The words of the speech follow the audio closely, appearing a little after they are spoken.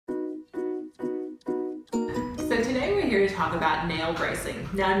here to talk about nail bracing.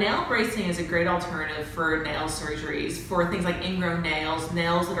 Now, nail bracing is a great alternative for nail surgeries for things like ingrown nails,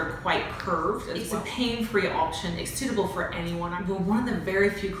 nails that are quite curved. It's a pain-free option. It's suitable for anyone. We're one of the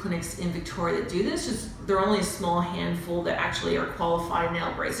very few clinics in Victoria that do this. There are only a small handful that actually are qualified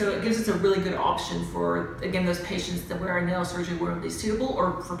nail bracers. So it gives us a really good option for, again, those patients that where nail surgery wouldn't be suitable,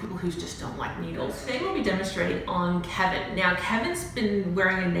 or for people who just don't like needles. Today we'll be demonstrating on Kevin. Now, Kevin's been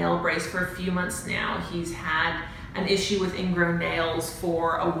wearing a nail brace for a few months now. He's had an issue with ingrown nails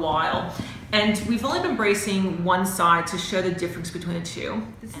for a while, and we've only been bracing one side to show the difference between the two.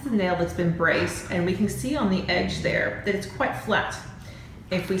 This is the nail that's been braced, and we can see on the edge there that it's quite flat.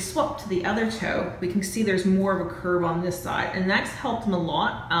 If we swap to the other toe, we can see there's more of a curve on this side, and that's helped him a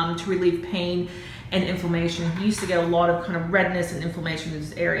lot to relieve pain and inflammation. He used to get a lot of kind of redness and inflammation in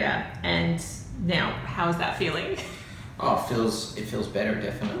this area, and now, how's that feeling? Oh, it feels better,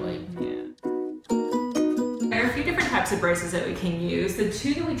 definitely. Yeah. There are a few different types of braces that we can use. The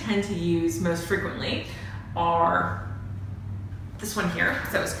two that we tend to use most frequently are this one here,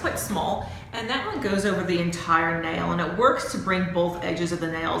 so it's quite small, and that one goes over the entire nail, and it works to bring both edges of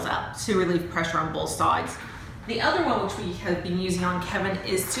the nails up to relieve pressure on both sides. The other one, which we have been using on Kevin,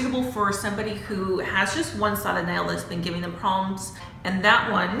 is suitable for somebody who has just one side of the nail that's been giving them problems, and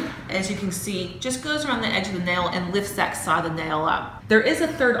that one, as you can see, just goes around the edge of the nail and lifts that side of the nail up. There is a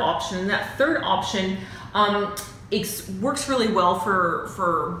third option, and that third option it works really well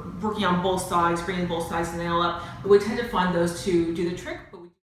for working on both sides, bringing both sides of the nail up, but we tend to find those two do the trick.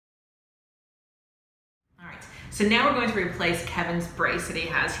 Alright, so now we're going to replace Kevin's brace that he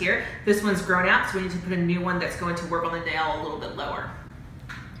has here. This one's grown out, so we need to put a new one that's going to work on the nail a little bit lower.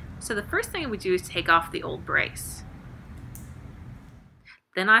 So the first thing we do is take off the old brace.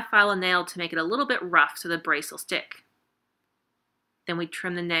 Then I file a nail to make it a little bit rough so the brace will stick. Then we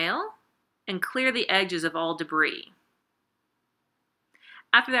trim the nail and clear the edges of all debris.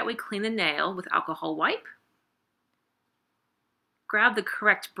 After that, we clean the nail with alcohol wipe, grab the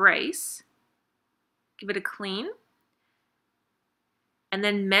correct brace, give it a clean, and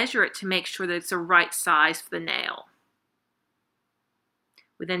then measure it to make sure that it's the right size for the nail.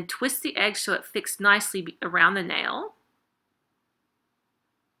 We then twist the edge so it fits nicely around the nail.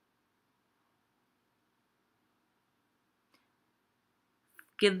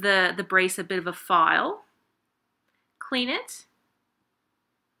 Give the brace a bit of a file, clean it,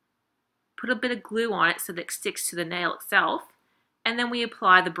 put a bit of glue on it so that it sticks to the nail itself, and then we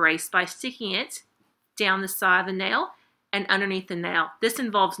apply the brace by sticking it down the side of the nail and underneath the nail. This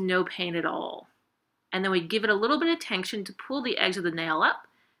involves no pain at all. And then we give it a little bit of tension to pull the edge of the nail up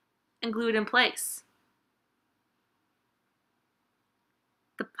and glue it in place.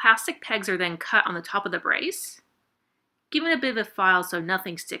 The plastic pegs are then cut on the top of the brace, give it a bit of a file so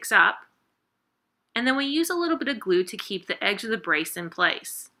nothing sticks up, and then we use a little bit of glue to keep the edge of the brace in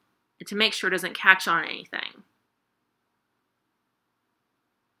place and to make sure it doesn't catch on anything.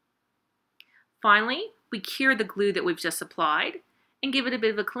 Finally, we cure the glue that we've just applied and give it a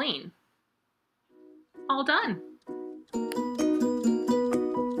bit of a clean. All done.